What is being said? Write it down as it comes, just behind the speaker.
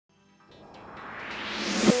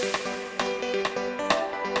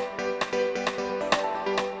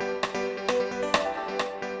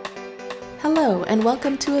and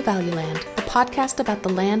welcome to Evaluland, the podcast about the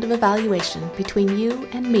land of evaluation between you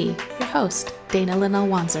and me, your host, Dana Linnell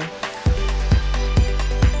Wanzer.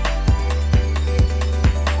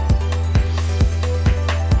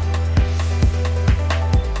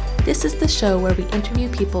 This is the show where we interview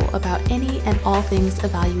people about any and all things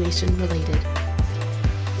evaluation related.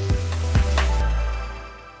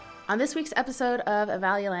 On this week's episode of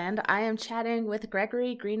Evaluland, I am chatting with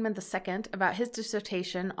Gregory Greenman II about his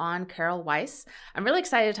dissertation on Carol Weiss. I'm really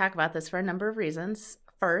excited to talk about this for a number of reasons.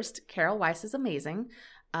 First, Carol Weiss is amazing.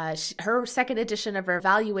 Her second edition of her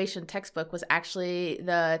evaluation textbook was actually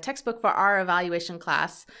the textbook for our evaluation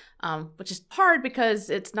class, which is hard because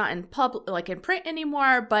it's not in in print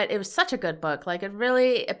anymore, but it was such a good book. It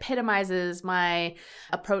really epitomizes my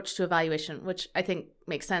approach to evaluation, which I think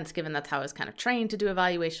makes sense given that's how I was kind of trained to do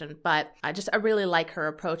evaluation. But I really like her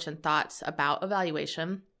approach and thoughts about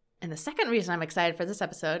evaluation. And the second reason I'm excited for this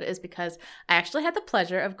episode is because I actually had the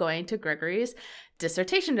pleasure of going to Gregory's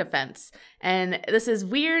dissertation defense. And this is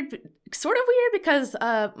sort of weird because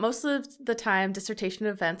most of the time dissertation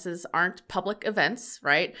defenses aren't public events,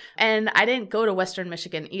 right? And I didn't go to Western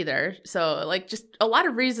Michigan either. So just a lot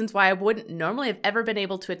of reasons why I wouldn't normally have ever been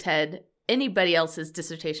able to attend anybody else's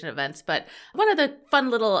dissertation events. But one of the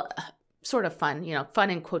fun little sort of fun,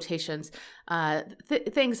 fun in quotations,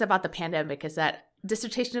 things about the pandemic is that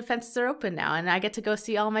dissertation defenses are open now, and I get to go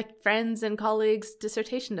see all my friends and colleagues'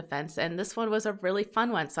 dissertation defense, and this one was a really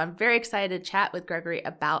fun one, so I'm very excited to chat with Gregory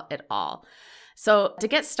about it all. So to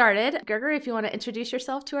get started, Gregory, if you want to introduce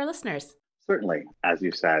yourself to our listeners. Certainly. As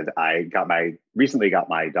you said, I recently got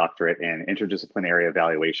my doctorate in interdisciplinary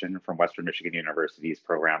evaluation from Western Michigan University's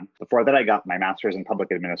program. Before that, I got my master's in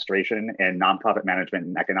public administration and nonprofit management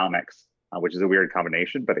and economics, which is a weird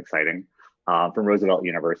combination, but exciting, from Roosevelt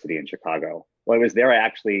University in Chicago. While I was there,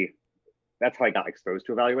 that's how I got exposed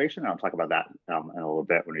to evaluation. And I'll talk about that in a little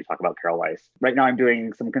bit when we talk about Carol Weiss. Right now, I'm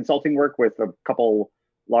doing some consulting work with a couple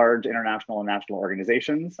large international and national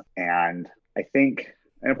organizations. And I think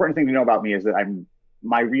an important thing to know about me is that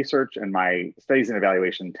my research and my studies in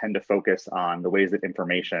evaluation tend to focus on the ways that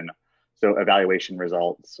information, so evaluation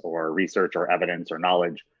results or research or evidence or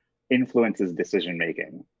knowledge, influences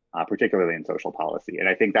decision-making, particularly in social policy. And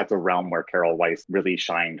I think that's a realm where Carol Weiss really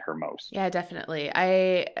shined her most. Yeah, definitely.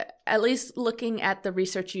 At least looking at the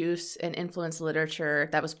research use and influence literature,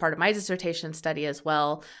 that was part of my dissertation study as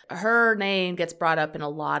well. Her name gets brought up in a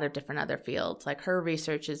lot of different other fields. Her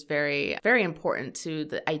research is very, very important to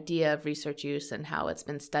the idea of research use and how it's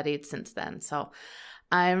been studied since then. So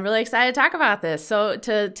I'm really excited to talk about this. So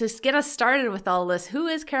to get us started with all this, who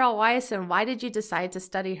is Carol Weiss and why did you decide to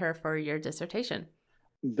study her for your dissertation?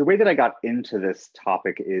 The way that I got into this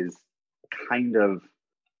topic is kind of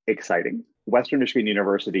exciting. Western Michigan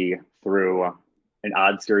University, through an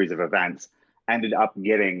odd series of events, ended up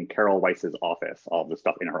getting Carol Weiss's office, all the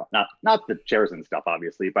stuff in her, not the chairs and stuff,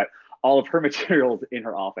 obviously, but all of her materials in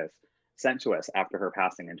her office sent to us after her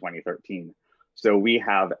passing in 2013. So we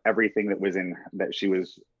have everything that she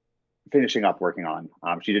was finishing up working on.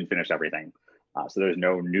 She did finish everything. So there's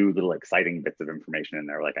no new little exciting bits of information in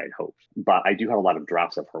there like I'd hoped. But I do have a lot of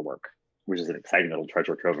drafts of her work, which is an exciting little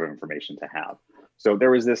treasure trove of information to have. So there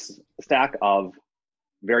was this stack of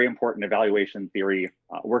very important evaluation theory,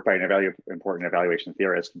 work by an important evaluation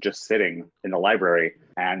theorist just sitting in the library,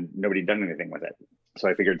 and nobody had done anything with it. So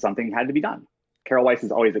I figured something had to be done. Carol Weiss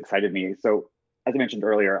has always excited me. So as I mentioned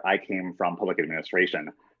earlier, I came from public administration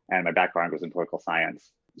and my background was in political science.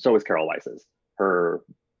 So was Carol Weiss's. Her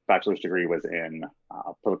bachelor's degree was in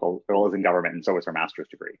government, and so was her master's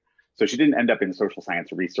degree. So she didn't end up in social science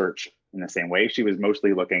research in the same way. She was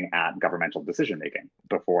mostly looking at governmental decision-making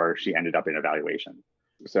before she ended up in evaluation.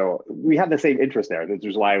 So we had the same interest there. This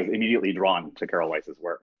is why I was immediately drawn to Carol Weiss's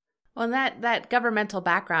work. Well, that governmental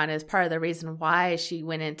background is part of the reason why she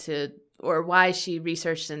went into, or why she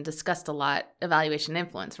researched and discussed a lot evaluation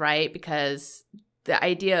influence, right? Because the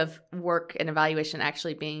idea of work and evaluation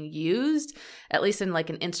actually being used, at least in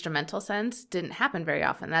an instrumental sense, didn't happen very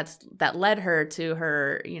often. That led her to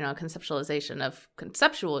her, conceptualization of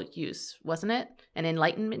conceptual use, wasn't it? And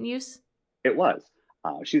enlightenment use? It was.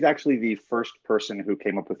 She's actually the first person who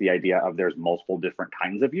came up with the idea of there's multiple different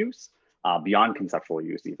kinds of use, beyond conceptual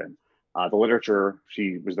use even. The literature,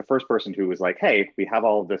 she was the first person who was like, hey, we have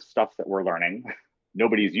all this stuff that we're learning.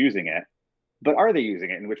 Nobody's using it. But are they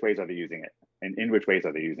using it? In which ways are they using it? And in which ways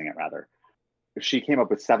are they using it, rather? She came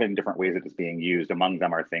up with 7 different ways that it's being used. Among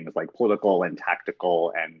them are things like political and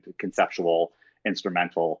tactical and conceptual,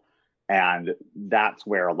 instrumental. And that's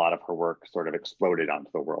where a lot of her work sort of exploded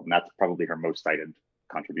onto the world. And that's probably her most cited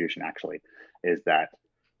contribution, actually, is that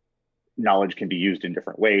knowledge can be used in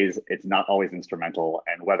different ways. It's not always instrumental,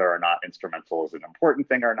 and whether or not instrumental is an important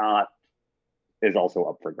thing or not is also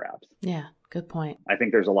up for grabs. Yeah, good point. I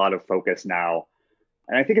think there's a lot of focus now,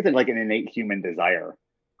 and I think it's like an innate human desire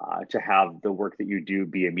to have the work that you do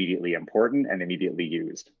be immediately important and immediately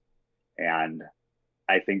used. And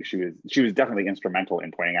I think she was definitely instrumental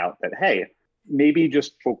in pointing out that, hey, maybe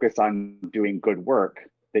just focus on doing good work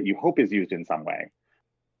that you hope is used in some way.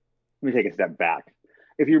 Let me take a step back.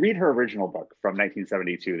 If you read her original book from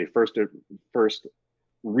 1972, the first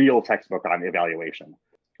real textbook on evaluation,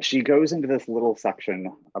 she goes into this little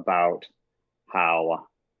section about how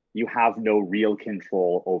you have no real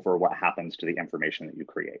control over what happens to the information that you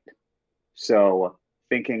create. So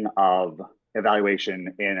thinking of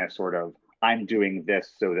evaluation in a sort of, I'm doing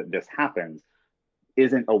this so that this happens,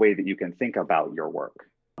 isn't a way that you can think about your work.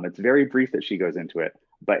 It's very brief that she goes into it,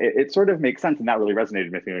 but it sort of makes sense. And that really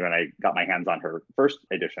resonated with me when I got my hands on her first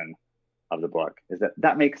edition of the book, is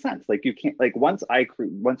that makes sense. Like, you can't, like, once I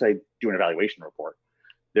do an evaluation report,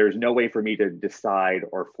 there's no way for me to decide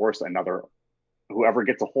or force whoever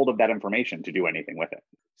gets a hold of that information to do anything with it.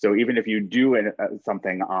 So even if you do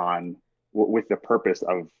something with the purpose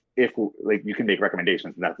of, if like, you can make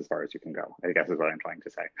recommendations, and that's as far as you can go, I guess is what I'm trying to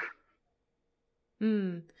say.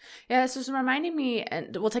 Yeah, this is reminding me,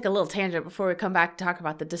 and we'll take a little tangent before we come back to talk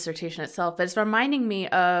about the dissertation itself, but it's reminding me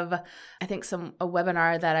of, I think, a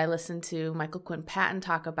webinar that I listened to Michael Quinn Patton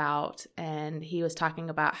talk about, and he was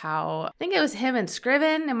talking about how, I think it was him and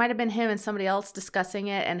Scriven, it might have been him and somebody else discussing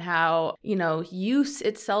it, and how, use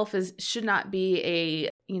itself should not be a,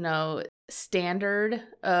 standard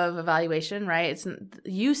of evaluation, right?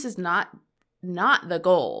 Use is not the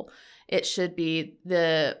goal. It should be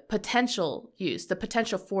the potential use, the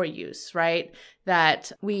potential for use, right?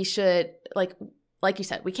 That we should, like you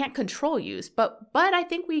said, we can't control use, but I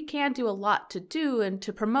think we can do a lot to do and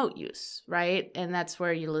to promote use, right? And that's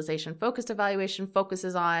where utilization-focused evaluation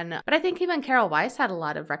focuses on. But I think even Carol Weiss had a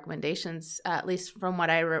lot of recommendations, at least from what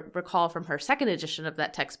I recall from her second edition of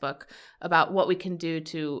that textbook, about what we can do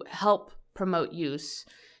to help promote use,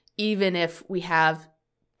 even if we have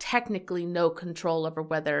technically no control over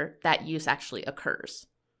whether that use actually occurs.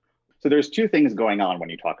 So there's two things going on when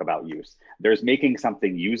you talk about use. There's making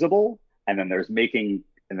something usable, and then there's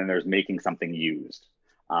making something used.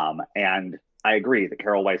 And I agree that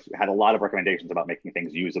Carol Weiss had a lot of recommendations about making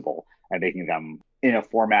things usable and making them in a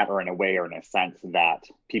format or in a way or in a sense that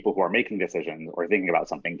people who are making decisions or thinking about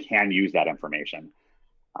something can use that information,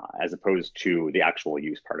 as opposed to the actual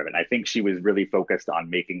use part of it. And I think she was really focused on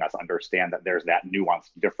making us understand that there's that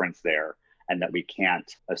nuanced difference there, and that we can't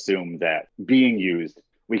assume that being used,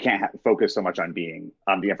 we can't focus so much on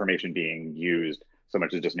the information being used so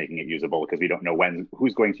much as just making it usable, because we don't know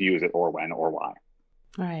who's going to use it or when or why.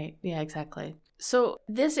 Right. Yeah, exactly. So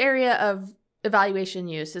this area of evaluation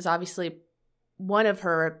use is obviously one of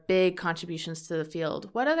her big contributions to the field.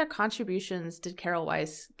 What other contributions did Carol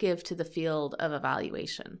Weiss give to the field of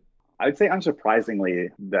evaluation? I'd say unsurprisingly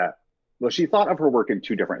she thought of her work in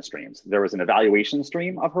two different streams. There was an evaluation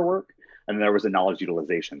stream of her work, and there was a knowledge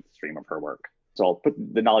utilization stream of her work. So I'll put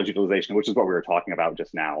the knowledge utilization, which is what we were talking about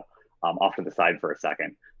just now, off to the side for a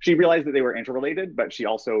second. She realized that they were interrelated, but she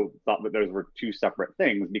also thought that those were two separate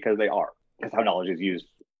things, because they are. Because how knowledge is used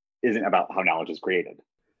isn't about how knowledge is created.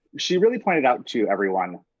 She really pointed out to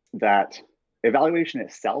everyone that evaluation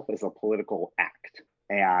itself is a political act,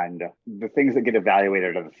 and the things that get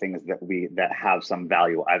evaluated are the things that have some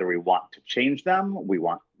value. Either we want to change them, we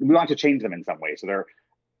want to change them in some way, so they're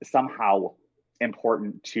somehow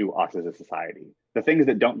important to us as a society. The things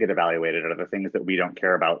that don't get evaluated are the things that we don't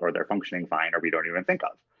care about, or they're functioning fine, or we don't even think of.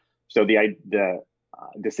 So the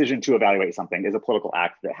decision to evaluate something is a political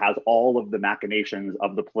act that has all of the machinations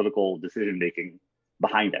of the political decision making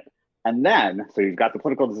behind it. And then, so you've got the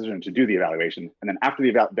political decision to do the evaluation, and then after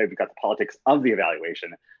you've got the politics of the evaluation,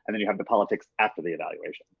 and then you have the politics after the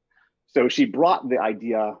evaluation. So she brought the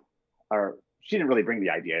idea, or she didn't really bring the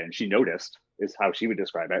idea, and she noticed, is how she would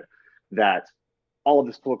describe it, that all of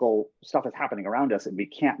this political stuff is happening around us, and we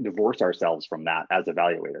can't divorce ourselves from that as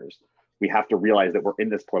evaluators. We have to realize that we're in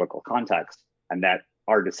this political context, and that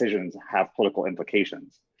our decisions have political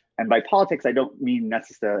implications. And by politics, I don't mean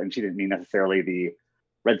necessarily, and she didn't mean necessarily the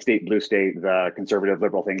red state, blue state, the conservative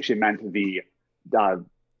liberal thing. She meant the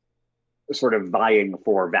sort of vying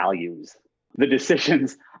for values, the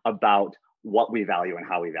decisions about what we value and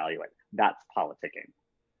how we value it. That's politicking.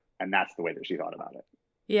 And that's the way that she thought about it.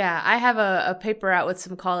 Yeah, I have a paper out with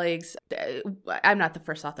some colleagues. I'm not the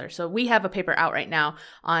first author. So we have a paper out right now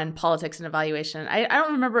on politics and evaluation. I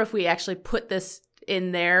don't remember if we actually put this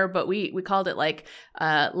in there, but we called it like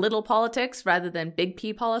little politics rather than big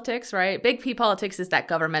P politics, right? Big P politics is that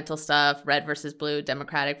governmental stuff, red versus blue,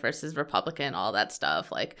 Democratic versus Republican, all that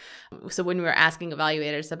stuff. Like, so when we were asking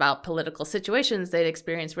evaluators about political situations they'd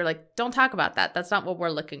experienced, we're like, don't talk about that. That's not what we're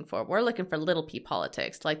looking for. We're looking for little P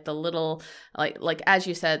politics, like the little, like as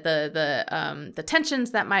you said, the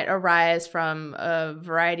tensions that might arise from a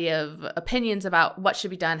variety of opinions about what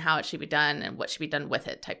should be done, how it should be done, and what should be done with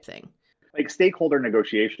it type thing. Like stakeholder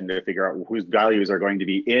negotiation to figure out whose values are going to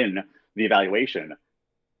be in the evaluation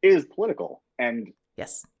is political. And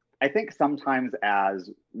yes, I think sometimes as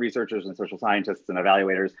researchers and social scientists and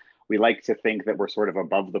evaluators, we like to think that we're sort of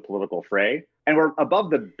above the political fray, and we're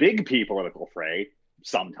above the big P political fray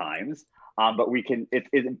sometimes, but it's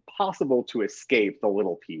impossible to escape the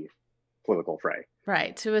little p political fray.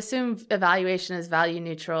 Right. To assume evaluation is value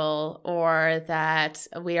neutral, or that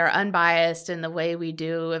we are unbiased in the way we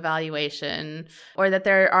do evaluation, or that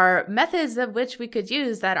there are methods of which we could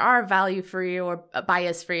use that are value free or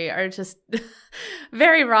bias free, are just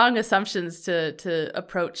very wrong assumptions to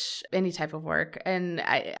approach any type of work. And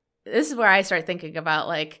this is where I start thinking about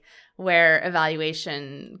like where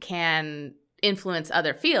evaluation can influence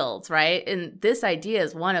other fields, right? And this idea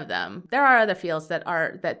is one of them. There are other fields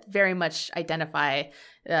that very much identify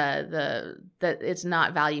that it's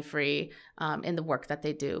not value free in the work that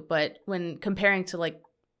they do. But when comparing to like,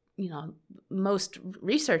 you know, most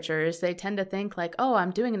researchers, they tend to think like, oh,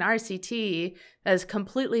 I'm doing an RCT that is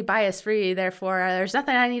completely bias free, therefore there's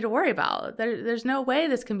nothing I need to worry about. There's no way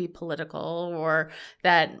this can be political, or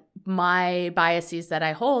that my biases that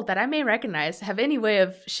I hold that I may recognize have any way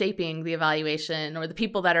of shaping the evaluation or the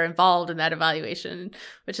people that are involved in that evaluation,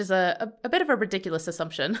 which is a bit of a ridiculous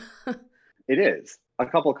assumption. It is. A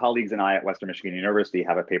couple of colleagues and I at Western Michigan University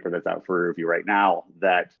have a paper that's out for review right now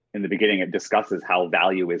that in the beginning it discusses how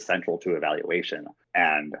value is central to evaluation.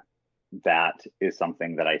 And that is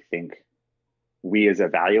something that I think we as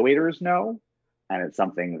evaluators know. And it's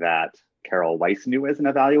something that Carol Weiss knew as an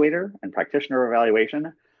evaluator and practitioner of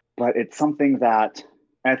evaluation. But it's something that,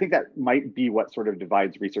 and I think that might be what sort of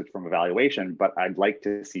divides research from evaluation, but I'd like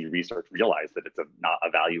to see research realize that it's not a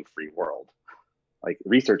value-free world. Like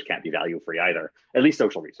research can't be value-free either, at least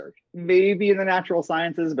social research. Maybe in the natural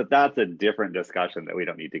sciences, but that's a different discussion that we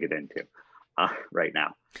don't need to get into right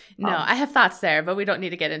now. No, I have thoughts there, but we don't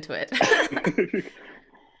need to get into it.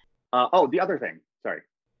 The other thing, sorry,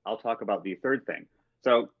 I'll talk about the third thing.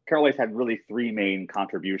 So Carol Weiss had really three main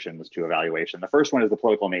contributions to evaluation. The first one is the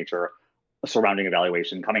political nature surrounding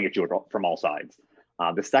evaluation, coming at you from all sides.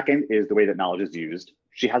 The second is the way that knowledge is used.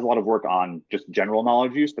 She has a lot of work on just general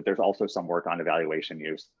knowledge use, but there's also some work on evaluation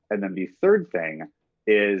use. And then the third thing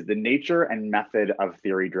is the nature and method of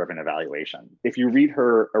theory-driven evaluation. If you read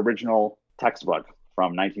her original textbook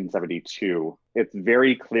from 1972, it's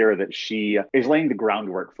very clear that she is laying the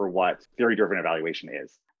groundwork for what theory-driven evaluation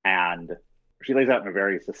is. And she lays out in a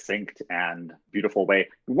very succinct and beautiful way.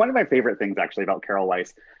 One of my favorite things actually about Carol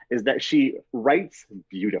Weiss is that she writes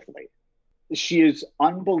beautifully. She is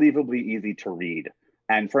unbelievably easy to read.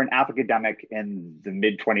 And for an academic in the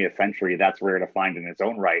mid 20th century, that's rare to find in its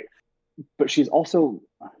own right. But she's also,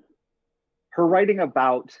 her writing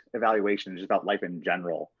about evaluation, just about life in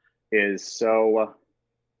general, is so,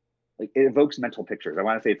 like, it evokes mental pictures. I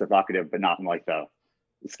want to say it's evocative, but not in like the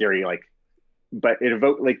scary, like, but it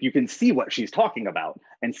evokes, like, you can see what she's talking about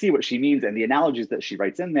and see what she means. And the analogies that she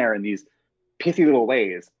writes in there in these pithy little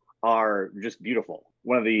ways are just beautiful.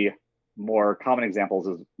 One of the more common examples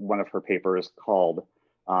is one of her papers called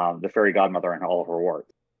The Fairy Godmother and All of Her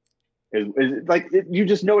Warts. You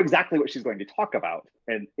just know exactly what she's going to talk about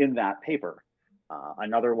in that paper.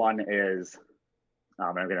 Another one is,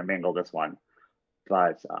 I'm going to mangle this one,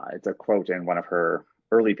 but it's a quote in one of her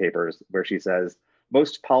early papers where she says,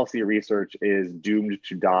 "Most policy research is doomed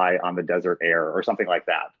to die on the desert air," or something like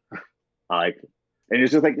that. And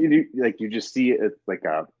it's just like you just see it like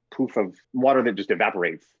a poof of water that just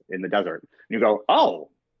evaporates in the desert. And you go, oh,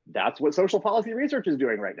 that's what social policy research is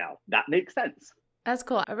doing right now. That makes sense. That's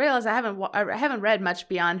cool. I realize I haven't read much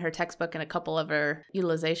beyond her textbook and a couple of her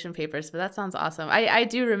utilization papers, but that sounds awesome. I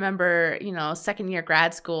do remember, second year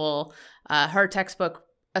grad school, her textbook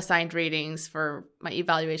assigned readings for my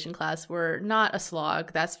evaluation class were not a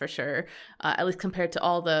slog, that's for sure, at least compared to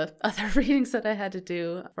all the other readings that I had to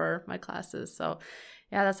do for my classes. So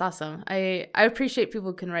yeah, that's awesome. I appreciate people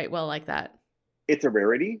who can write well like that. It's a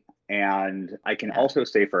rarity. And I can also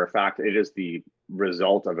say for a fact, it is the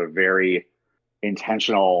result of a very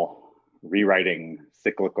intentional rewriting,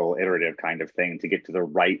 cyclical, iterative kind of thing to get to the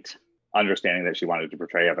right understanding that she wanted to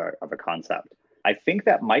portray of a concept. I think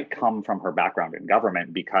that might come from her background in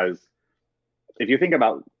government, because if you think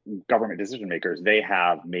about government decision makers, they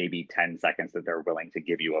have maybe 10 seconds that they're willing to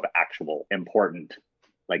give you of actual important,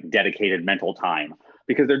 like dedicated mental time,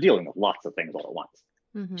 because they're dealing with lots of things all at once.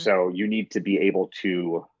 Mm-hmm. So you need to be able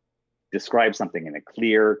to describe something in a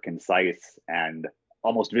clear, concise, and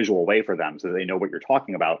almost visual way for them so they know what you're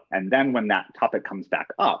talking about. And then when that topic comes back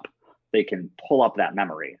up, they can pull up that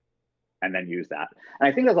memory and then use that. And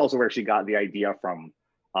I think that's also where she got the idea from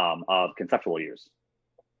of conceptual use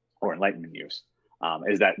or Enlightenment use,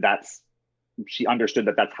 is that's she understood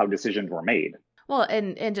that that's how decisions were made. Well,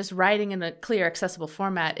 and just writing in a clear, accessible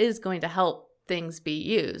format is going to help things be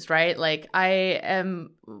used, right? Like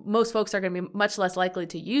most folks are going to be much less likely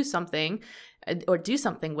to use something or do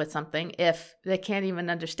something with something if they can't even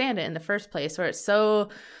understand it in the first place, or it's so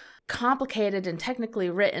complicated and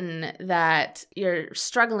technically written that you're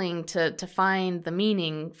struggling to find the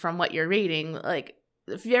meaning from what you're reading. Like,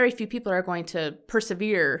 very few people are going to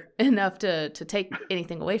persevere enough to take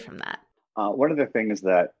anything away from that. One of the things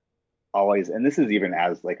that always, and this is even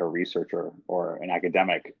as like a researcher or an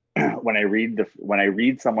academic, when I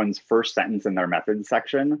read someone's first sentence in their methods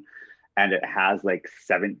section and it has like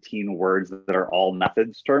 17 words that are all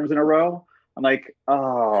methods terms in a row, I'm like,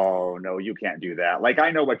 oh no, you can't do that. Like,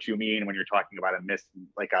 I know what you mean when you're talking about like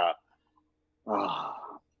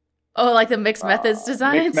the mixed methods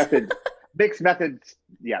designs. Mixed methods,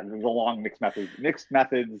 yeah, the long mixed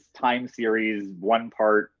methods, time series, one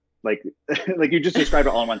part, like like you just described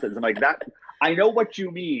it all in one sentence. I'm like, that, I know what you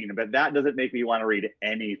mean, but that doesn't make me want to read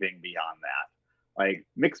anything beyond that. Like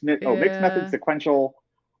mixed method, sequential,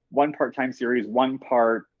 one part time series, one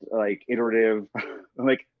part like iterative. I'm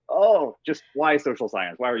like, oh, just why social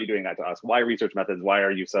science? Why are you doing that to us? Why research methods? Why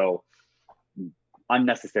are you so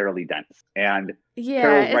unnecessarily dense? And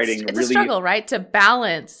Carol's writing it's really a struggle, right? To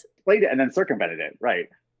balance. Played it and then circumvented it, right?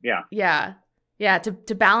 Yeah. To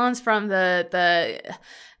balance from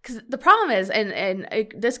because the problem is,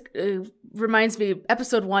 this reminds me,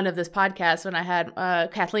 episode 1 of this podcast when I had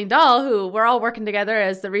Kathleen Dahl, who we're all working together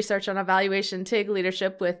as the research on evaluation TIG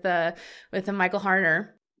leadership with Michael Harner.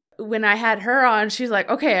 When I had her on, she's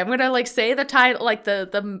like, okay, I'm gonna like say the title, like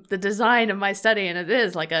the design of my study, and it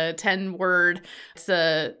is like a 10-word.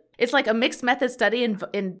 It's like a mixed method study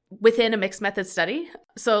within a mixed method study.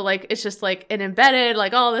 So like, it's just like an embedded,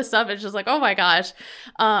 like all this stuff. It's just like, oh my gosh.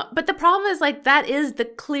 But the problem is like, that is the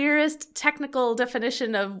clearest technical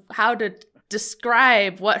definition of how to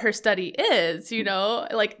describe what her study is,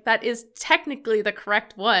 like that is technically the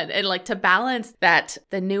correct one. And like to balance that,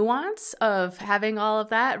 the nuance of having all of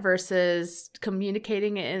that versus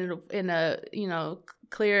communicating it in a,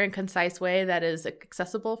 clear and concise way that is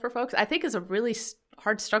accessible for folks, I think is a really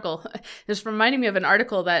hard struggle. It's reminding me of an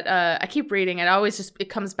article that I keep reading, and it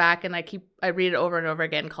comes back, and I read it over and over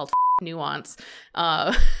again, called Nuance,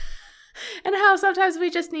 and how sometimes we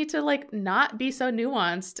just need to like not be so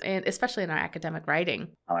nuanced, and especially in our academic writing.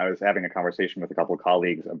 I was having a conversation with a couple of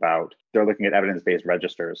colleagues about, they're looking at evidence-based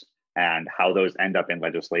registers and how those end up in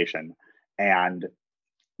legislation, and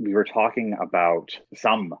we were talking about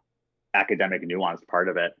some academic nuanced part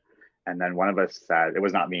of it. And then one of us said, it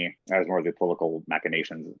was not me, I was more the political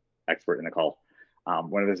machinations expert in the call.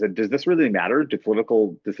 One of us said, does this really matter? Do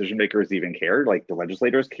political decision makers even care? Like, do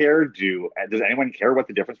legislators care? Does anyone care what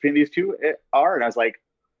the difference between these two are? And I was like,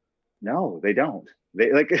 no, they don't.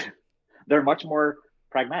 They're much more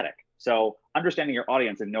pragmatic. So understanding your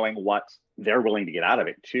audience and knowing what they're willing to get out of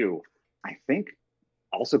it too, I think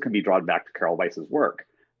also can be drawn back to Carol Weiss's work,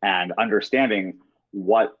 and understanding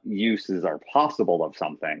what uses are possible of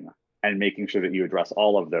something and making sure that you address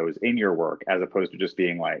all of those in your work, as opposed to just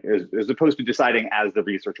being like, as opposed to deciding as the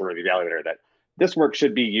researcher or the evaluator that this work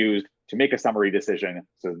should be used to make a summary decision.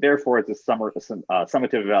 So therefore it's a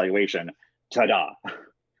summative evaluation, ta-da.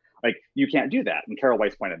 Like, you can't do that. And Carol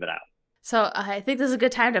Weiss pointed that out. So I think this is a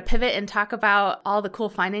good time to pivot and talk about all the cool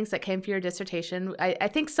findings that came from your dissertation. I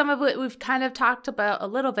think some of it we've kind of talked about a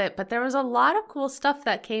little bit, but there was a lot of cool stuff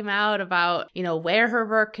that came out about, where her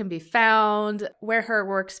work can be found, where her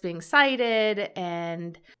work's being cited,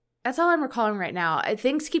 and that's all I'm recalling right now.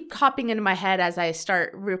 Things keep popping into my head as I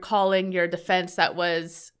start recalling your defense. That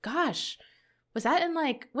was, gosh, was that in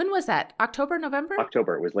when was that? October, November?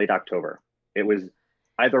 October. It was late October. It was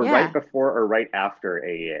either right before or right after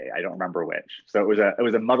AEA. I don't remember which. So it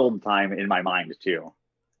was a muddled time in my mind too.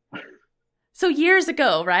 So years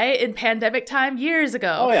ago, right? In pandemic time, years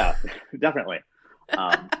ago. Oh yeah, definitely.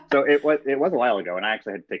 So it was a while ago, and I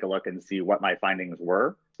actually had to take a look and see what my findings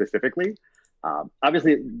were specifically.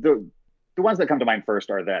 Obviously, the ones that come to mind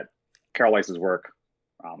first are that Carol Weiss's work.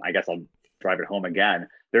 I guess I'll drive it home again.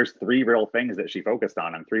 There's 3 real things that she focused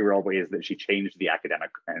on, and 3 real ways that she changed the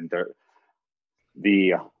academic and the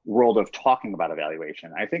the world of talking about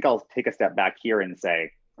evaluation. I think I'll take a step back here and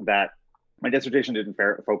say that my dissertation didn't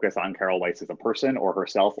focus on Carol Weiss as a person or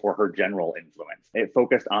herself or her general influence. It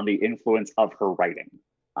focused on the influence of her writing.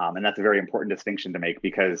 And that's a very important distinction to make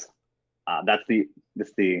because that's the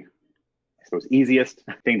I suppose, easiest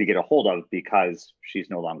thing to get a hold of because she's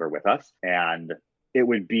no longer with us. And it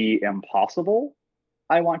would be impossible,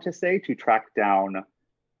 I want to say, to track down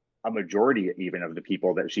a majority even of the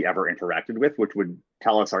people that she ever interacted with, which would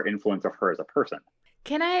tell us our influence of her as a person.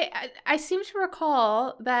 I seem to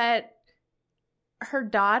recall that her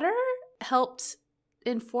daughter helped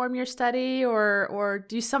inform your study or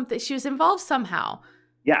do something. She was involved somehow.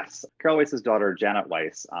 Yes. Carol Weiss's daughter, Janet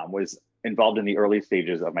Weiss, was involved in the early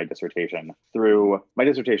stages of my dissertation. My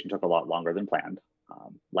dissertation took a lot longer than planned.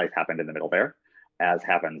 Life happened in the middle there, as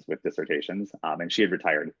happens with dissertations. And she had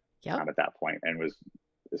retired at that point and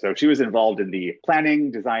so she was involved in the planning,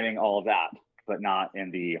 designing, all of that, but not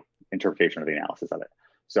in the interpretation or the analysis of it.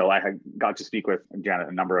 So I had got to speak with Janet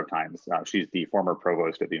a number of times. She's the former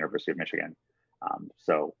provost at the University of Michigan. I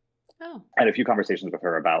had a few conversations with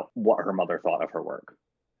her about what her mother thought of her work,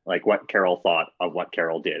 like what Carol thought of what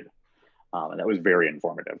Carol did. And that was very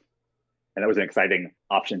informative. And that was an exciting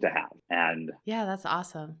option to have. And yeah, that's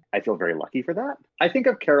awesome. I feel very lucky for that. I think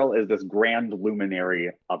of Carol as this grand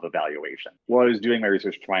luminary of evaluation. While I was doing my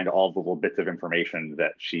research, trying to all the little bits of information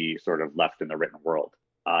that she sort of left in the written world,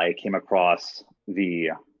 I came across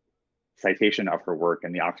the citation of her work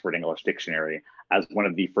in the Oxford English Dictionary as one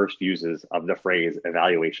of the first uses of the phrase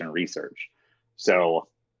evaluation research. So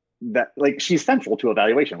that, like, she's central to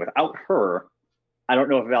evaluation. Without her, I don't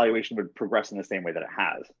know if evaluation would progress in the same way that it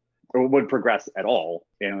has, or would progress at all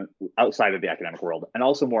outside of the academic world. And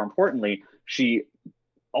also, more importantly, she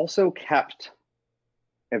also kept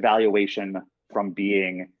evaluation from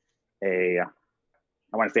being I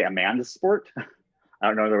want to say a man's sport. I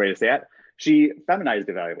don't know the way to say it. She feminized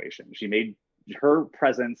evaluation. She made her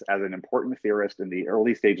presence as an important theorist in the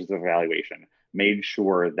early stages of evaluation, made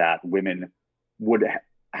sure that women would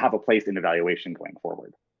have a place in evaluation going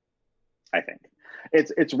forward. I think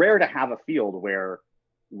it's rare to have a field where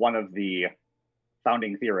one of the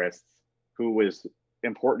founding theorists who was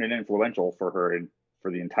important and influential for her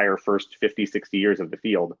for the entire first 50, 60 years of the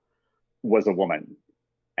field was a woman.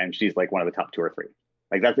 And she's like one of the top 2 or 3.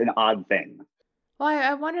 Like, that's an odd thing. Well,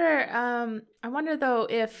 I wonder though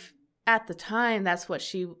if at the time that's what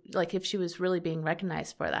if she was really being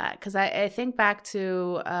recognized for that. Because I think back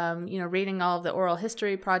to, reading all of the oral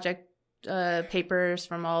history project papers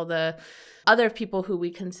from all the other people who we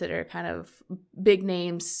consider kind of big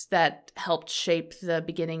names that helped shape the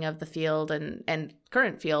beginning of the field and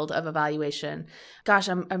current field of evaluation. Gosh,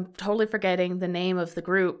 I'm totally forgetting the name of the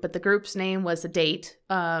group, but the group's name was a date,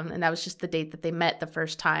 and that was just the date that they met the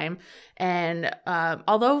first time. And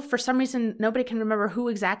although for some reason nobody can remember who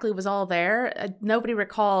exactly was all there, nobody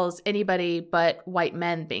recalls anybody but white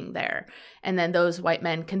men being there. And then those white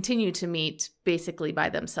men continue to meet basically by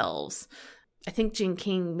themselves. I think Jean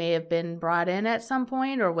King may have been brought in at some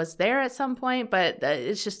point or was there at some point, but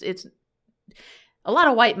it's a lot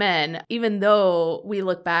of white men, even though we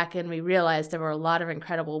look back and we realize there were a lot of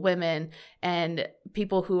incredible women and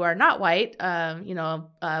people who are not white,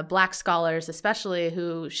 Black scholars especially,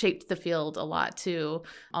 who shaped the field a lot too.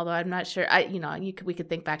 Although I'm not sure, we could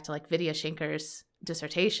think back to like Vidya Shankar's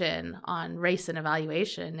dissertation on race and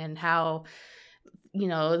evaluation and how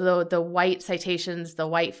the white citations, the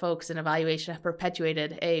white folks in evaluation have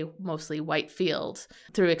perpetuated a mostly white field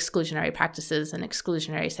through exclusionary practices and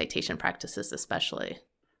exclusionary citation practices especially.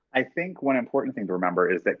 I think one important thing to remember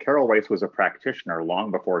is that Carol Weiss was a practitioner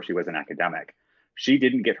long before she was an academic. She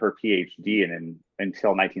didn't get her PhD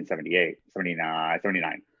until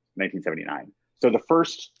 1979. So the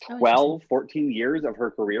first 12, 14 years of her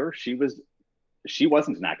career, she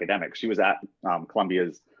wasn't an academic. She was at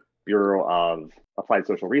Columbia's Bureau of Applied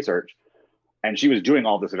Social Research, and she was doing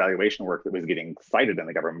all this evaluation work that was getting cited in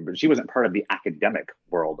the government, but she wasn't part of the academic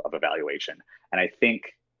world of evaluation. And I think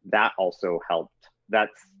that also helped.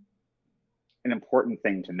 That's an important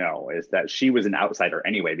thing to know, is that she was an outsider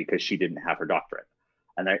anyway because she didn't have her doctorate.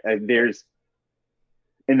 And there's,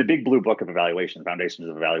 in the Big Blue Book of Evaluation, Foundations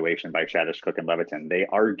of Evaluation by Shadish, Cook, and Levitin, they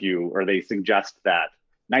argue, or they suggest that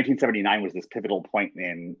 1979 was this pivotal point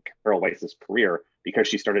in Carol Weiss's career because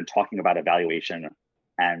she started talking about evaluation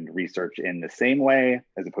and research in the same way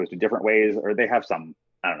as opposed to different ways, or they have some,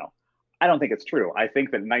 I don't know. I don't think it's true. I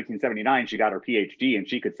think that in 1979, she got her PhD and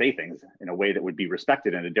she could say things in a way that would be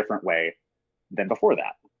respected in a different way than before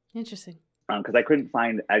that. Interesting. Because I couldn't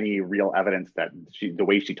find any real evidence that the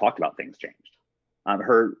way she talked about things changed.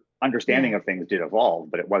 Her understanding Yeah. of things did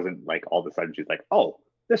evolve, but it wasn't like all of a sudden she's like, oh,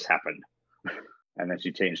 this happened. And then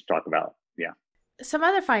she changed to talk about, yeah. Some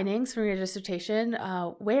other findings from your dissertation,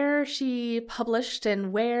 where she published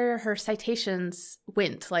and where her citations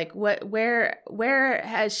went, like where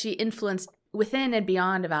has she influenced within and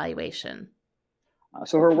beyond evaluation?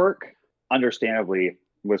 So her work, understandably,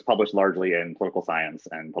 was published largely in political science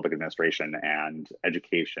and public administration and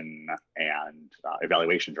education and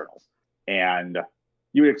evaluation journals. And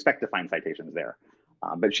you would expect to find citations there.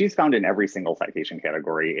 But she's found in every single citation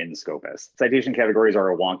category in Scopus. Citation categories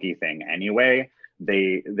are a wonky thing anyway.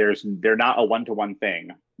 They're not a one-to-one thing.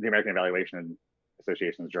 The American Evaluation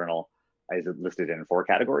Association's journal is listed in 4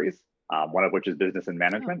 categories, one of which is business and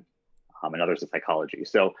management, and others is psychology.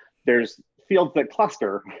 So there's fields that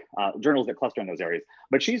cluster, journals that cluster in those areas.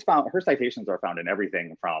 But she's found her citations are found in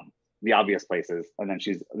everything from the obvious places, and then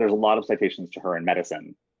there's a lot of citations to her in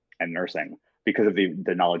medicine and nursing because of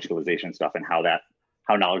the knowledge utilization stuff and how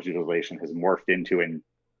knowledge utilization has morphed into and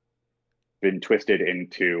been twisted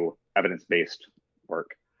into evidence-based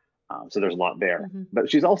work. So there's a lot there. Mm-hmm. But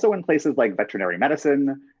she's also in places like veterinary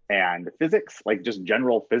medicine and physics, like just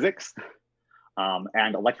general physics,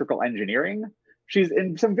 and electrical engineering. She's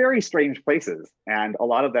in some very strange places. And a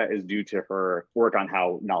lot of that is due to her work on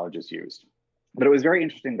how knowledge is used. But it was very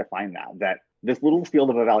interesting to find that this little field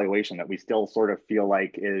of evaluation that we still sort of feel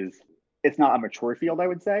like it's not a mature field, I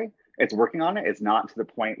would say. It's working on it. It's not to the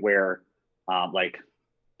point where like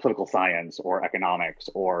political science or economics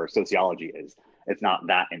or sociology is. It's not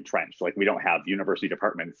that entrenched. Like we don't have university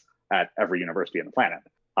departments at every university on the planet.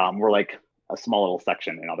 We're like a small little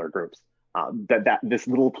section in other groups. That this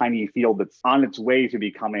little tiny field that's on its way to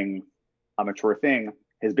becoming a mature thing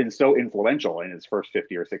has been so influential in its first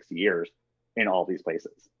 50 or 60 years in all these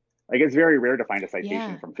places. Like it's very rare to find a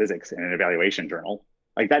citation from physics in an evaluation journal.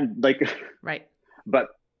 Like that, like right. But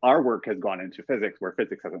our work has gone into physics where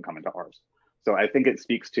physics hasn't come into ours. So I think it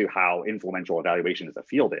speaks to how influential evaluation as a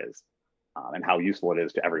field is, and how useful it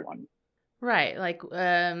is to everyone. Right. Like,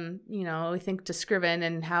 we think to Scriven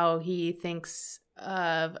and how he thinks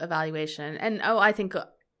of evaluation. And, I think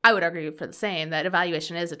I would argue for the same, that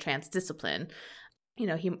evaluation is a transdiscipline.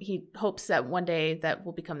 He hopes that one day that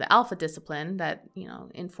will become the alpha discipline that,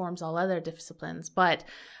 informs all other disciplines. But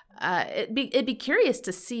it'd be curious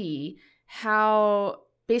to see how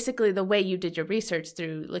basically the way you did your research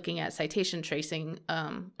through looking at citation tracing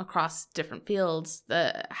across different fields,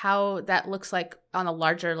 how that looks like on a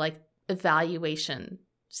larger evaluation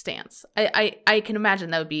stance. I can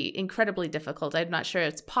imagine that would be incredibly difficult. I'm not sure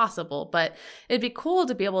it's possible, but it'd be cool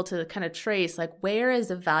to be able to kind of trace where is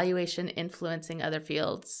evaluation influencing other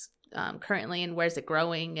fields currently, and where's it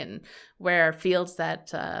growing, and where are fields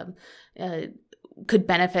that could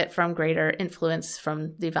benefit from greater influence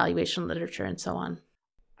from the evaluation literature and so on.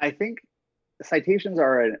 I think citations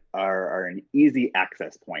are an easy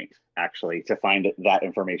access point, actually, to find that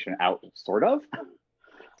information out, sort of.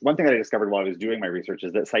 One thing that I discovered while I was doing my research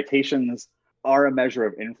is that citations are a measure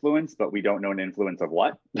of influence, but we don't know an influence of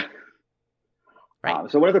what. Right.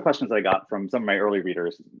 So one of the questions I got from some of my early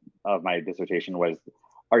readers of my dissertation was,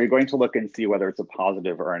 are you going to look and see whether it's a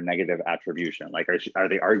positive or a negative attribution? Like, are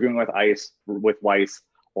they arguing with Weiss,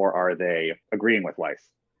 or are they agreeing with Weiss?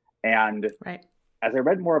 And right. As I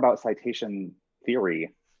read more about citation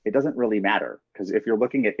theory, it doesn't really matter, because if you're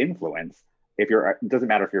looking at influence, it doesn't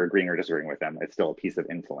matter if you're agreeing or disagreeing with them, it's still a piece of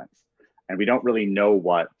influence. And we don't really know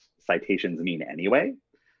what citations mean anyway.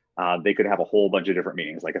 They could have a whole bunch of different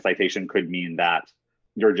meanings. Like a citation could mean that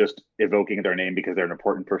you're just evoking their name because they're an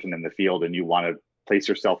important person in the field and you want to place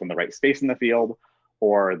yourself in the right space in the field,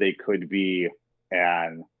 or they could be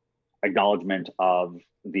an acknowledgement of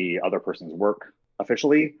the other person's work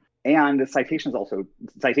officially. And citation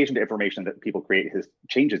to information that people create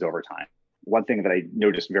changes over time. One thing that I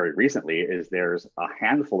noticed very recently is there's a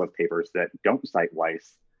handful of papers that don't cite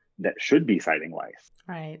Weiss that should be citing Weiss.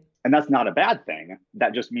 Right. And that's not a bad thing.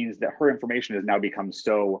 That just means that her information has now become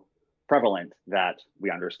so prevalent that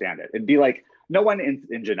we understand it. It'd be like no one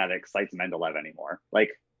in genetics cites Mendeleev anymore. Like,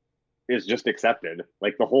 it's just accepted.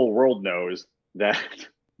 Like, the whole world knows that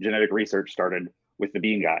genetic research started with the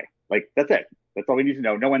bean guy. Like, that's it. That's all we need to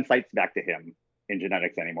know. No one cites back to him in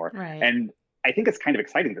genetics anymore. Right. And I think it's kind of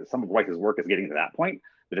exciting that some of Weiss's work is getting to that point,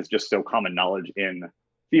 that it's just so common knowledge in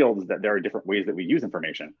fields that there are different ways that we use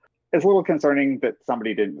information. It's a little concerning that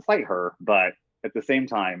somebody didn't cite her, but at the same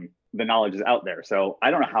time, the knowledge is out there. So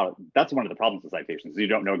I don't know how, that's one of the problems with citations. You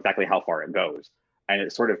don't know exactly how far it goes. And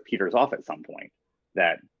it sort of peters off at some point,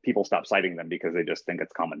 that people stop citing them because they just think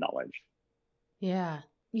it's common knowledge. Yeah.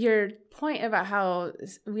 your point about how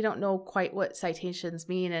we don't know quite what citations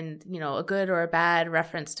mean, and a good or a bad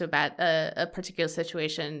reference to a particular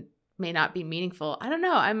situation may not be meaningful. I don't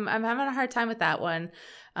know. I'm having a hard time with that one.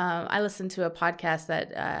 I listened to a podcast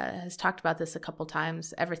that has talked about this a couple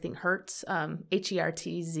times. Everything Hurts,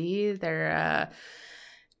 HERTZ.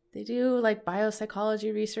 They do like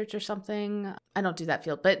biopsychology research or something. I don't do that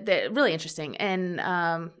field, but they're really interesting. And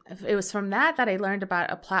it was from that I learned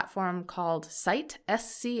about a platform called Scite,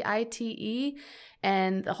 SCITE.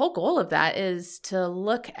 And the whole goal of that is to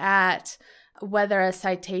look at whether a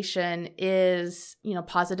citation is,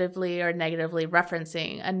 positively or negatively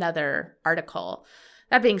referencing another article.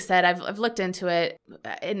 That being said, I've looked into it,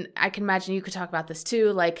 and I can imagine you could talk about this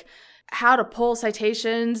too, like how to pull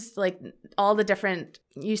citations, like all the different,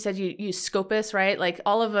 you said you use Scopus, right? Like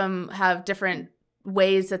all of them have different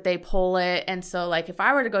ways that they pull it. And so like if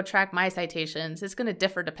I were to go track my citations, it's going to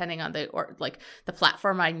differ depending on the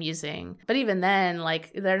platform I'm using. But even then,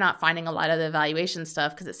 like they're not finding a lot of the evaluation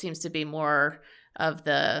stuff because it seems to be more of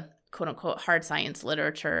the quote unquote hard science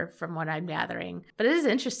literature from what I'm gathering. But it is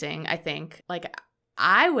interesting, I think. Like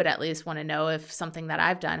I would at least want to know if something that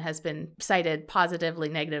I've done has been cited positively,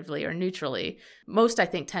 negatively, or neutrally. Most, I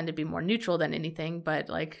think, tend to be more neutral than anything. But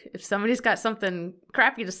like if somebody's got something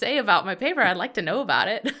crappy to say about my paper, I'd like to know about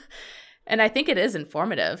it. And I think it is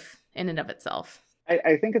informative in and of itself.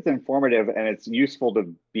 I think it's informative, and it's useful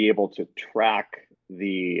to be able to track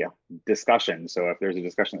the discussion. So if there's a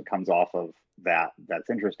discussion that comes off of that, that's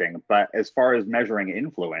interesting. But as far as measuring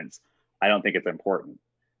influence, I don't think it's important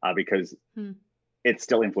because it's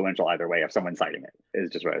still influential either way if someone's citing it,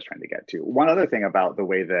 is just what I was trying to get to. One other thing about the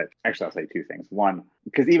way that, actually I'll say two things. One,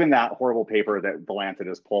 because even that horrible paper that The Lancet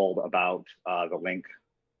has pulled about the link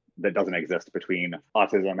that doesn't exist between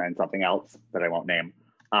autism and something else that I won't name,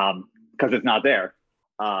 because it's not there.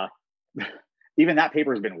 Even that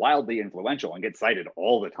paper has been wildly influential and gets cited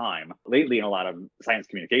all the time. Lately in a lot of science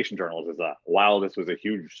communication journals is wow, this was a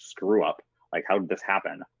huge screw up. Like, how did this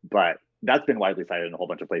happen? But that's been widely cited in a whole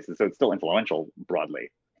bunch of places. So it's still influential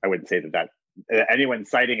broadly. I wouldn't say that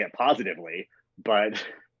anyone's citing it positively, but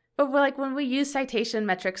like when we use citation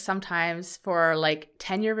metrics sometimes for like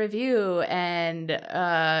tenure review and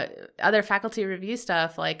other faculty review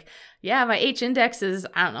stuff, like, yeah, my H index is,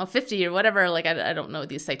 50 or whatever. Like, I don't know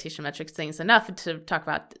these citation metrics things enough to talk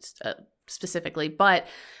about this, specifically, but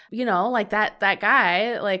like that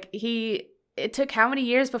guy, like it took how many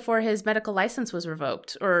years before his medical license was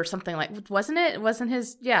revoked or something, like, wasn't it? It wasn't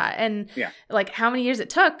his. Yeah. And like how many years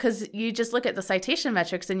it took, because you just look at the citation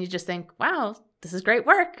metrics and you just think, wow, this is great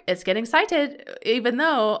work. It's getting cited, even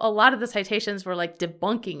though a lot of the citations were like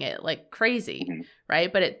debunking it like crazy. Mm-hmm.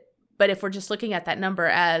 Right. But if we're just looking at that number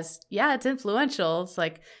as, yeah, it's influential, it's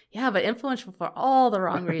like, yeah, but influential for all the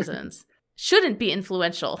wrong reasons. Shouldn't be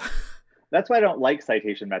influential. That's why I don't like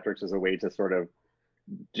citation metrics as a way to sort of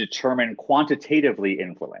determine quantitatively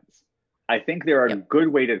influence. I think they're a good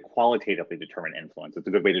way to qualitatively determine influence. It's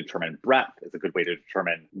a good way to determine breadth. It's a good way to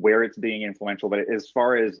determine where it's being influential. But as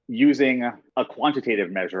far as using a quantitative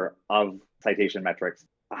measure of citation metrics,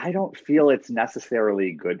 I don't feel it's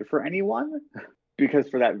necessarily good for anyone, because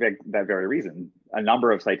for that very reason, a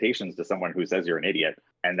number of citations to someone who says you're an idiot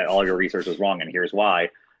and that all your research is wrong and here's why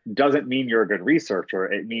doesn't mean you're a good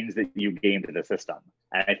researcher. It means that you gamed the system.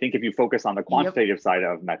 And I think if you focus on the quantitative side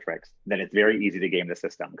of metrics, then it's very easy to game the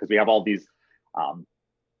system, because we have all these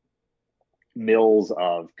mills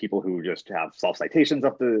of people who just have self-citations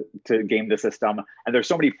up to game the system. And there's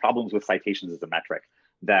so many problems with citations as a metric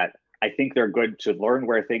that I think they're good to learn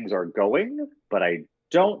where things are going, but I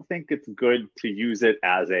don't think it's good to use it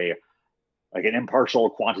as an impartial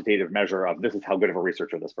quantitative measure of this is how good of a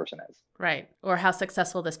researcher this person is. Right. Or how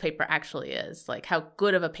successful this paper actually is. Like how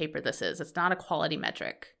good of a paper this is. It's not a quality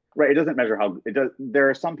metric. Right. It doesn't measure how it does. There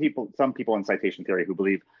are some people in citation theory who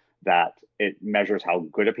believe that it measures how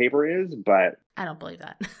good a paper is, but I don't believe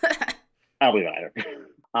that. I don't believe that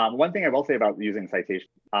either. One thing I will say about using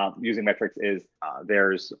using metrics is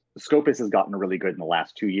Scopus has gotten really good in the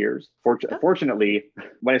last 2 years. Fortunately,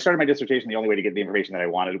 when I started my dissertation, the only way to get the information that I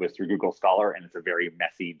wanted was through Google Scholar, and it's a very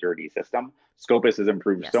messy, dirty system. Scopus has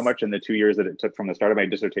improved so much in the 2 years that it took from the start of my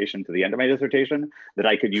dissertation to the end of my dissertation that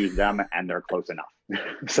I could use them, and they're close enough.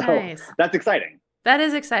 So nice. That's exciting. That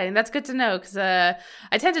is exciting. That's good to know, because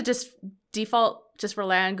I tend to just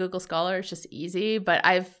rely on Google Scholar. It's just easy, but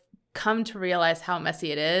I've come to realize how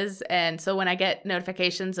messy it is. And so when I get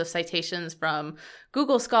notifications of citations from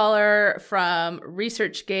Google Scholar, from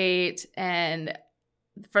ResearchGate, and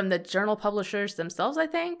from the journal publishers themselves, I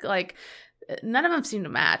think, like, none of them seem to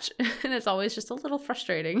match. And it's always just a little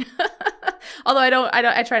frustrating. Although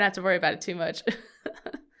I try not to worry about it too much.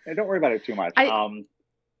 Don't worry about it too much. I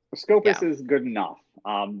Scopus yeah. is good enough.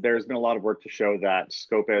 There's been a lot of work to show that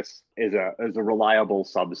Scopus is a reliable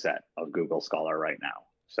subset of Google Scholar right now.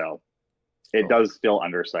 So it Cool. does still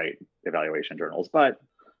undercite evaluation journals, but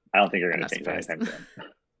I don't think you're I'm going not to change surprised. anytime soon.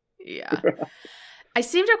 Yeah. I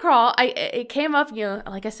seem to recall it came up,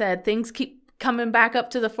 like I said, things keep coming back up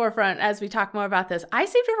to the forefront as we talk more about this. I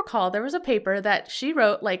seem to recall there was a paper that she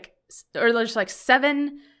wrote or there's like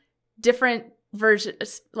 7 different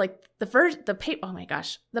versions, like the paper. Oh my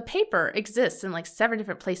gosh, the paper exists in like 7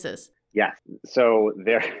 different places. Yes. So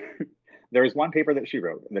there is one paper that she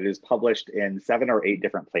wrote that is published in 7 or 8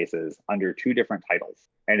 different places under 2 different titles.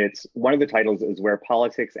 And it's one of the titles is Where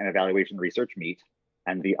Politics and Evaluation Research Meet.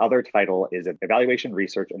 And the other title is Evaluation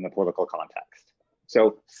Research in the Political Context.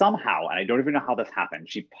 So somehow, and I don't even know how this happened,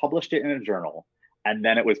 she published it in a journal, and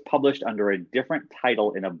then it was published under a different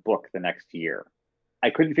title in a book the next year. I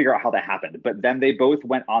couldn't figure out how that happened, but then they both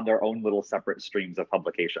went on their own little separate streams of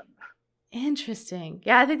publication. Interesting.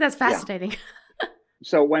 Yeah, I think that's Yeah. fascinating.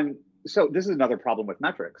 So this is another problem with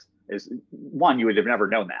metrics is one, you would have never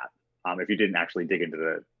known that if you didn't actually dig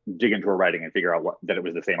into her writing and figure out that it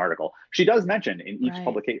was the same article. She does mention in each Right.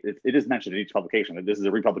 publication, it is mentioned in each publication that this is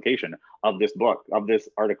a republication of this book, of this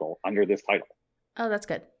article under this title. Oh, that's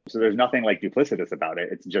good. So there's nothing like duplicitous about it.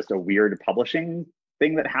 It's just a weird publishing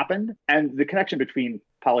thing that happened. And the connection between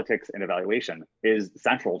politics and evaluation is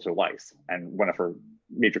central to Weiss and one of her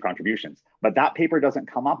major contributions. But that paper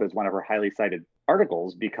doesn't come up as one of her highly cited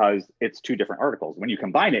articles because it's 2 different articles. When you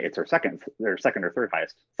combine it, it's her second or third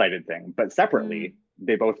highest cited thing. But separately,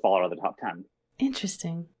 they both fall out of the top 10.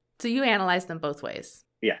 Interesting. So you analyzed them both ways.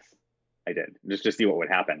 Yes, I did. Just to see what would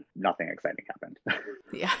happen. Nothing exciting happened.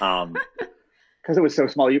 Yeah. Because it was so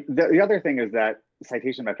small. The other thing is that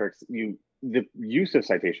citation metrics, the use of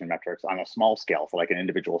citation metrics on a small scale for like an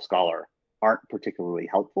individual scholar aren't particularly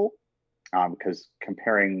helpful because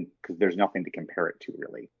there's nothing to compare it to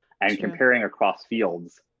really. And Sure. Comparing across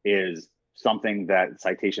fields is something that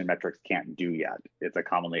citation metrics can't do yet. It's a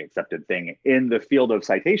commonly accepted thing in the field of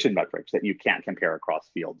citation metrics that you can't compare across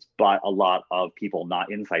fields, but a lot of people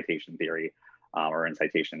not in citation theory or in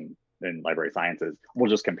citation in library sciences will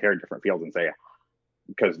just compare different fields and say,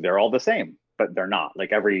 because they're all the same, but they're not.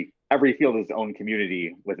 Like every field is its own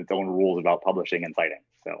community with its own rules about publishing and citing.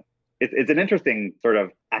 So it's an interesting sort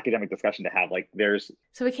of academic discussion to have.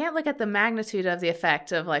 So we can't look at the magnitude of the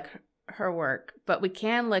effect of like her work, but we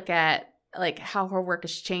can look at like how her work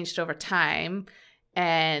has changed over time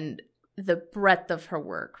and the breadth of her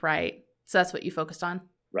work, right? So that's what you focused on?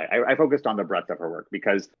 Right. I focused on the breadth of her work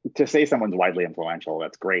because to say someone's widely influential,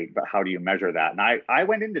 that's great, but how do you measure that? And I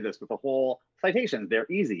went into this with the whole citations. They're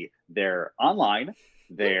easy. They're online.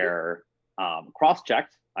 They're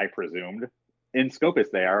cross-checked, I presumed. In Scopus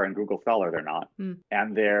they are, in Google Scholar they're not.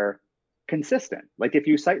 And they're consistent. Like if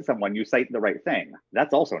you cite someone, you cite the right thing.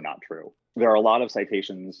 That's also not true. There are a lot of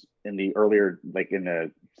citations in the earlier, like in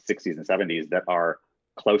the 60s and 70s that are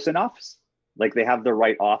close enoughs. Like they have the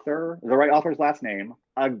right author's last name,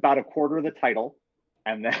 about a quarter of the title,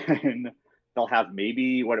 and then they'll have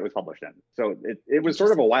maybe what it was published in. So it was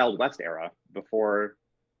sort of a Wild West era before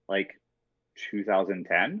like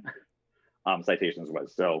 2010 citations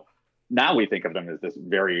was. So now we think of them as this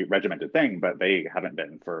very regimented thing, but they haven't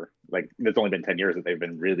been for it's only been 10 years that they've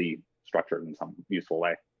been really structured in some useful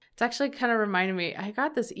way. It's actually kind of reminded me, I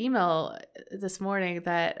got this email this morning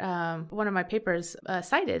that one of my papers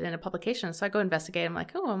cited in a publication. So I go investigate. I'm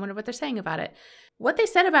like, oh, I wonder what they're saying about it. What they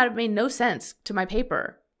said about it made no sense to my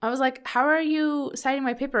paper. I was like, how are you citing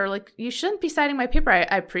my paper? Like, you shouldn't be citing my paper.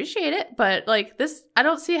 I appreciate it, but like this, I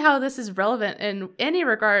don't see how this is relevant in any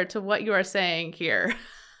regard to what you are saying here.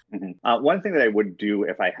 Mm-hmm. One thing that I would do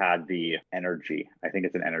if I had the energy, I think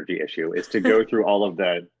it's an energy issue, is to go through all of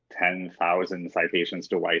the 10,000 citations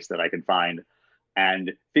to Weiss that I could find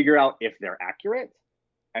and figure out if they're accurate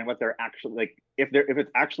and what they're actually like, if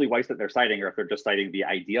it's actually Weiss that they're citing, or if they're just citing the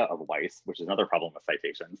idea of Weiss, which is another problem with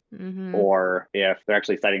citations, or if they're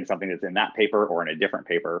actually citing something that's in that paper or in a different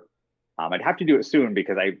paper. I'd have to do it soon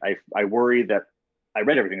because I worry that I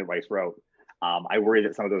read everything that Weiss wrote. I worry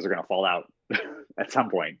that some of those are going to fall out at some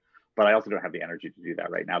point, but I also don't have the energy to do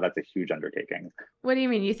that right now. That's a huge undertaking. What do you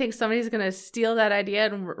mean? You think somebody's going to steal that idea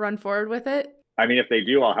and run forward with it? I mean, if they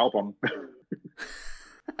do, I'll help them.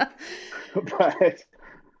 But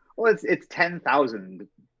well, it's 10,000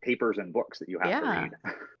 papers and books that you have to read.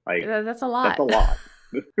 Like that's a lot. That's a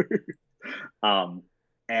lot.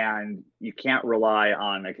 And you can't rely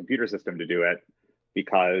on a computer system to do it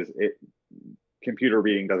because computer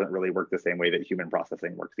reading doesn't really work the same way that human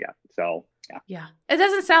processing works yet. So yeah, it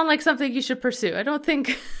doesn't sound like something you should pursue. I don't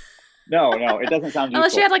think No, it doesn't sound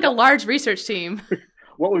Unless you useful. had like a large research team.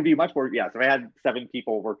 What would be much more, yes, if I had 7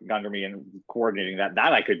 people working under me and coordinating that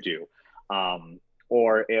I could do.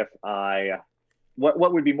 Or if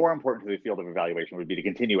what would be more important to the field of evaluation would be to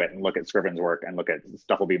continue it and look at Scriven's work and look at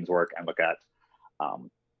Stufflebeam's work and look at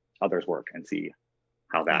others' work and see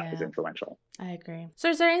how that is influential. I agree. So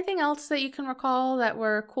is there anything else that you can recall that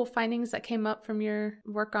were cool findings that came up from your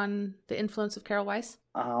work on the influence of Carol Weiss?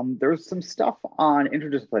 There's some stuff on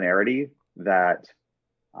interdisciplinarity that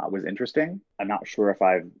was interesting. I'm not sure if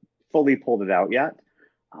I've fully pulled it out yet,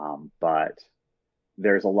 but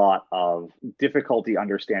there's a lot of difficulty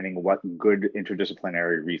understanding what good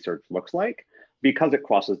interdisciplinary research looks like because it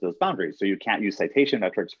crosses those boundaries. So you can't use citation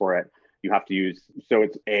metrics for it. You have to use, so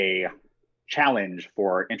it's a challenge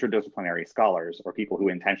for interdisciplinary scholars or people who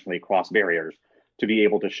intentionally cross barriers to be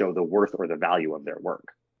able to show the worth or the value of their work,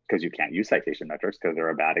 because you can't use citation metrics because they're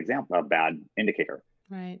a bad example, a bad indicator.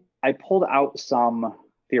 Right. I pulled out some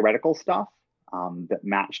theoretical stuff that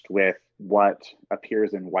matched with what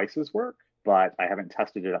appears in Weiss's work, but I haven't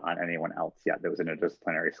tested it on anyone else yet that was an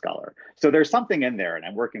interdisciplinary scholar. So there's something in there and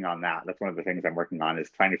I'm working on that. That's one of the things I'm working on, is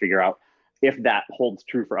trying to figure out if that holds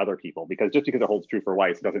true for other people, because just because it holds true for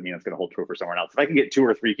Weiss doesn't mean it's going to hold true for someone else. If I can get 2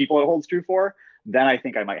 or 3 people it holds true for, then I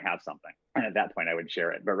think I might have something. And at that point I would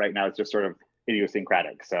share it. But right now it's just sort of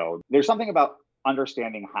idiosyncratic. So there's something about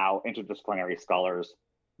understanding how interdisciplinary scholars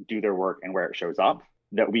do their work and where it shows up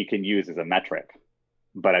that we can use as a metric.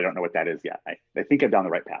 But I don't know what that is yet. I think I'm down the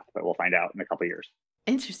right path, but we'll find out in a couple of years.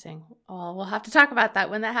 Interesting. Well, we'll have to talk about that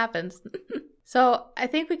when that happens. So I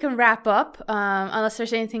think we can wrap up, unless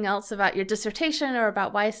there's anything else about your dissertation or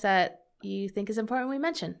about Weiss that you think is important we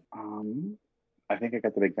mention. I think I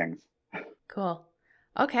got the big things. Cool.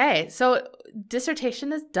 Okay, so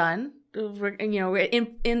dissertation is done. We're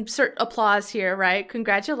insert applause here, right?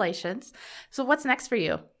 Congratulations. So what's next for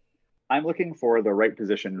you? I'm looking for the right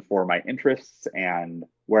position for my interests and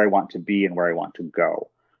where I want to be and where I want to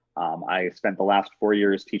go. I spent the last 4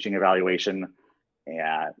 years teaching evaluation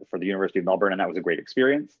for the University of Melbourne, and that was a great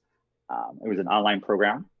experience. It was an online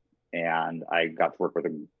program, and I got to work with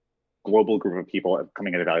a global group of people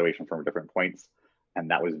coming at evaluation from different points,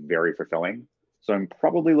 and that was very fulfilling. So I'm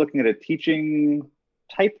probably looking at a teaching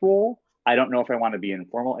type role. I don't know if I want to be in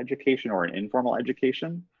formal education or in informal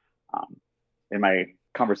education. In my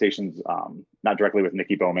conversations, not directly with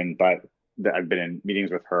Nikki Bowman, but that I've been in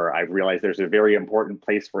meetings with her, I've realized there's a very important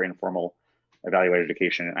place for informal evaluated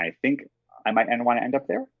education. And I think I might want to end up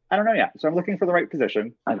there. I don't know yet. So I'm looking for the right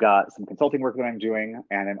position. I've got some consulting work that I'm doing,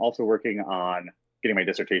 and I'm also working on getting my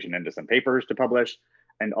dissertation into some papers to publish,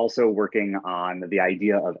 and also working on the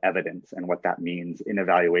idea of evidence and what that means in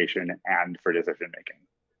evaluation and for decision making.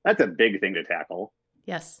 That's a big thing to tackle.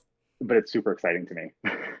 Yes. But it's super exciting to me.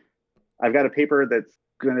 I've got a paper that's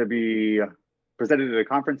going to be presented at a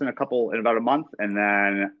conference in about a month, and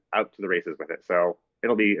then out to the races with it. So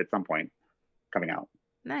it'll be at some point coming out.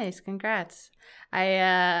 Nice. Congrats.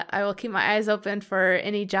 I will keep my eyes open for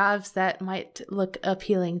any jobs that might look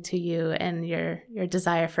appealing to you and your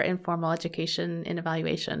desire for informal education in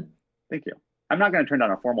evaluation. Thank you. I'm not going to turn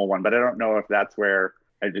down a formal one, but I don't know if that's where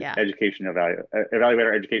evaluator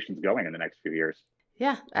education is going in the next few years.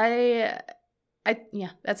 Yeah,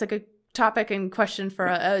 that's a good topic and question for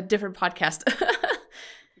a different podcast.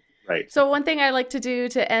 Right. So one thing I like to do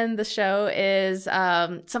to end the show is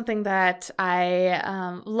something that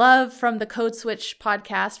I love from the Code Switch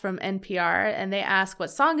podcast from NPR. And they ask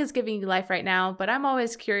what song is giving you life right now. But I'm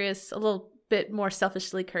always curious, a little bit more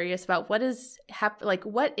selfishly curious about what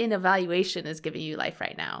in evaluation is giving you life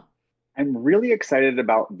right now. I'm really excited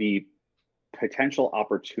about the potential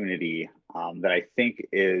opportunity that I think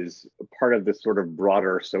is part of this sort of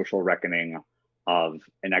broader social reckoning of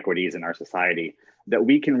inequities in our society, that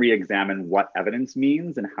we can re-examine what evidence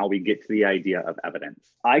means and how we get to the idea of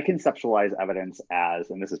evidence. I conceptualize evidence as,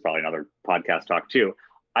 and this is probably another podcast talk too,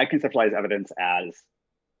 I conceptualize evidence as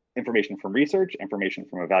information from research, information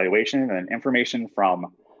from evaluation, and information from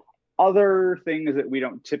other things that we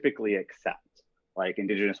don't typically accept, like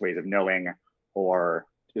Indigenous ways of knowing, or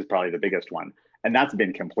is probably the biggest one. And that's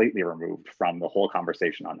been completely removed from the whole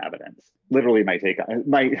conversation on evidence. Literally,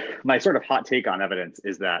 my sort of hot take on evidence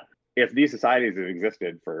is that if these societies have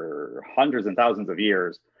existed for hundreds and thousands of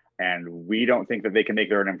years and we don't think that they can make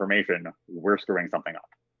their own information, we're screwing something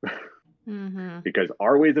up. Mm-hmm. Because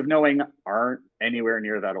our ways of knowing aren't anywhere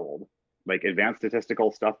near that old. Like advanced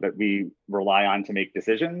statistical stuff that we rely on to make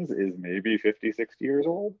decisions is maybe 50, 60 years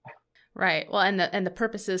old. Right. Well, and the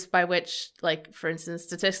purposes by which, like, for instance,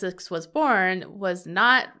 statistics was born was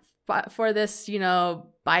not for this,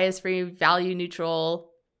 bias-free,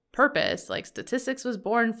 value-neutral purpose. Like statistics was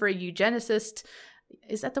born for a eugenicist.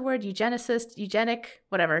 Is that the word? Eugenicist, eugenic,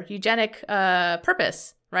 whatever, eugenic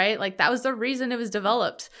purpose, right? Like that was the reason it was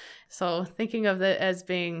developed. So thinking of it as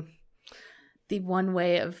being the one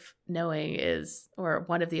way of knowing is, or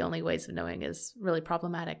one of the only ways of knowing, is really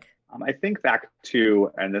problematic. I think back to,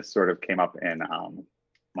 and this sort of came up in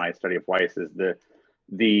my study of Weiss, is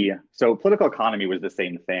so political economy was the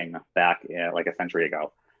same thing back like a century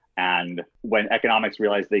ago. And when economics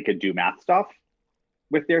realized they could do math stuff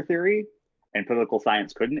with their theory and political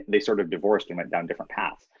science couldn't, they sort of divorced and went down different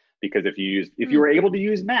paths. Because if you were able to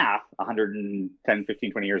use math 110,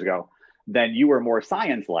 15, 20 years ago, then you were more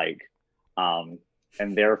science-like,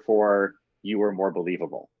 and therefore you were more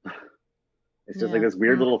believable. It's just like this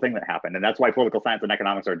weird little thing that happened. And that's why political science and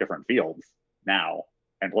economics are different fields now.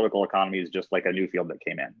 And political economy is just like a new field that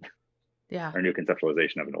came in. Yeah. Or a new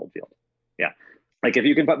conceptualization of an old field. Yeah. Like if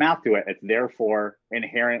you can put math to it, it's therefore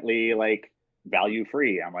inherently like value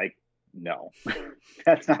free. I'm like, no,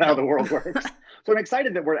 that's not how the world works. So I'm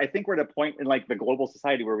excited that I think we're at a point in like the global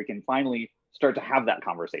society where we can finally start to have that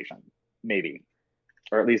conversation, maybe.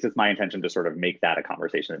 Or at least it's my intention to sort of make that a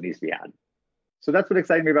conversation that needs to be had. So that's what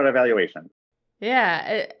excites me about evaluation.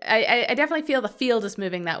 Yeah, I definitely feel the field is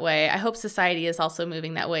moving that way. I hope society is also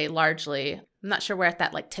moving that way largely. I'm not sure we're at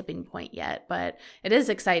that like tipping point yet, but it is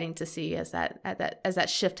exciting to see as that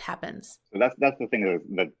shift happens. So that's the thing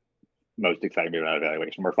that most exciting me about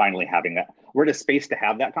evaluation. We're finally having that. We're in a space to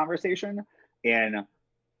have that conversation in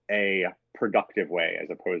a productive way, as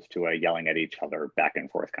opposed to a yelling at each other back and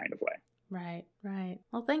forth kind of way. Right.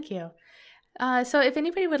 Well, thank you. So if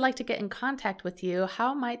anybody would like to get in contact with you,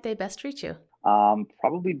 how might they best reach you?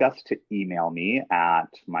 Probably best to email me at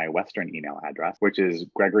my Western email address, which is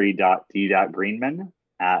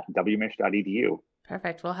gregory.d.greenman@wmich.edu.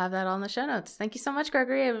 Perfect. We'll have that on the show notes. Thank you so much,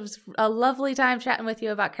 Gregory. It was a lovely time chatting with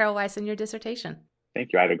you about Carol Weiss and your dissertation.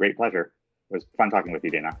 Thank you. I had a great pleasure. It was fun talking with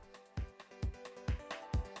you, Dana.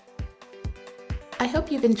 I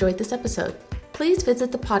hope you've enjoyed this episode. Please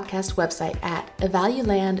visit the podcast website at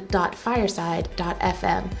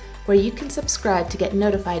evaluland.fireside.fm, where you can subscribe to get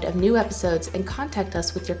notified of new episodes and contact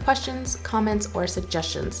us with your questions, comments, or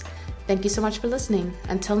suggestions. Thank you so much for listening.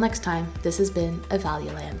 Until next time, this has been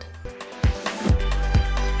Evaluland.